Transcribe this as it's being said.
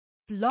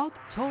Blog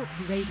Talk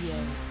Radio.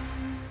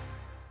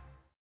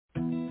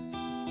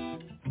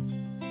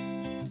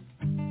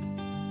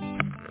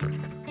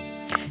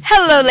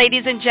 Hello,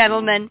 ladies and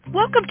gentlemen.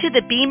 Welcome to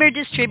the BEMER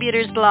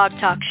Distributors Blog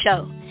Talk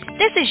Show.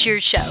 This is your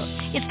show.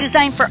 It's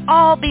designed for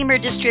all BEMER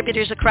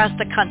distributors across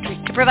the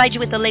country to provide you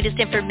with the latest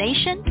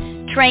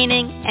information,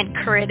 training, and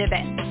current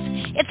events.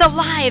 It's a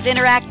live,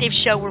 interactive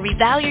show where we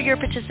value your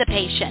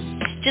participation.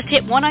 Just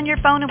hit 1 on your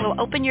phone and we'll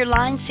open your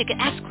lines so you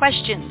can ask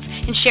questions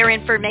and share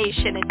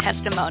information and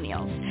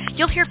testimonials.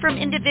 You'll hear from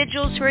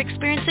individuals who are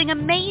experiencing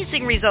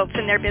amazing results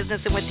in their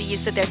business and with the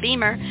use of their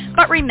BEMER.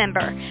 But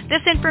remember,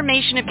 this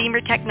information of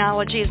BEMER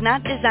technology is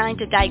not designed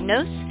to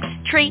diagnose,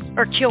 treat,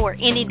 or cure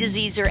any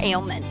disease or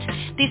ailment.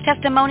 These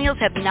testimonials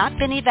have not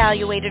been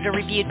evaluated or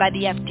reviewed by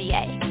the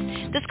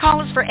FDA. This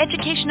call is for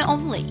education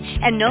only,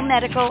 and no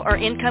medical or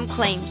income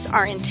claims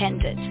are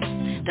intended.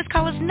 This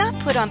call is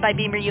not put on by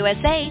BEMER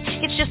USA.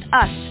 It's just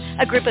us,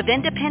 a group of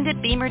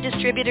independent BEMER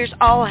distributors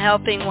all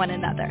helping one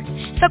another.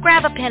 So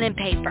grab a pen and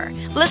paper,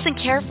 listen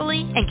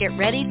carefully, and get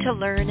ready to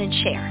learn and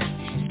share.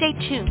 Stay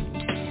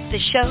tuned. The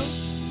show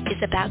is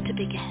about to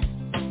begin.